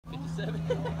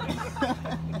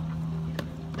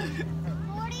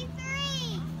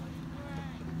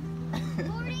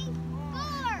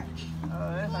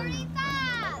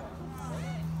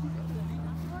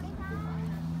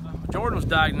Jordan was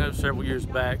diagnosed several years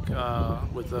back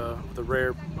with the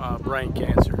rare brain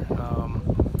cancer.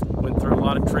 Went through a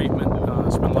lot of treatment,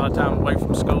 spent a lot of time away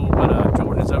from school, but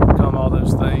Jordan has overcome all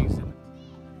those things.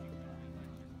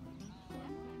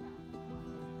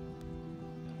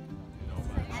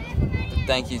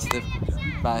 Thank you to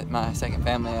my second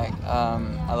family.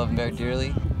 I love them very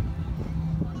dearly,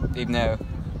 even though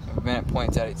we've been at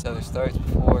points at each other's throats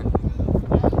before.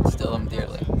 Still love them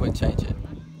dearly. Wouldn't change it.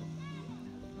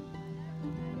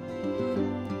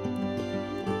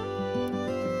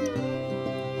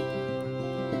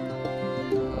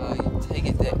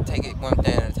 Take it one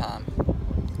day at a time.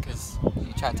 Because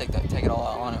you try to take it all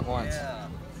out on at once,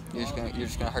 you're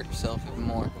just gonna hurt yourself even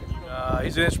more.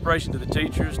 He's an inspiration to the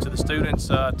teachers, to the students,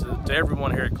 to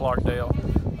everyone here at Clarkdale.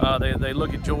 They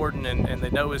look at Jordan and they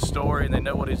know his story and they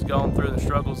know what he's gone through and the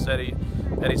struggles that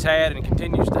he's had and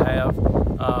continues to have.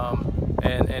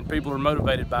 And people are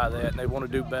motivated by that and they want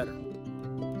to do better.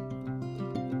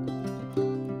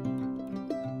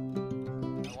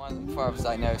 Before I was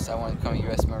diagnosed, I wanted to become a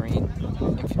U.S. Marine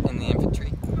in the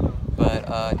infantry, but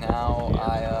now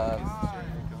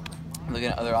I'm looking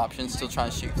at other options. Still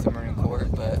trying to shoot for the Marine Corps,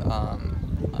 but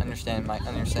understanding my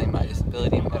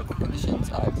disability and medical conditions,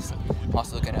 I'm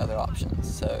also looking at other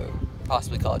options. So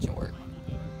possibly college and work.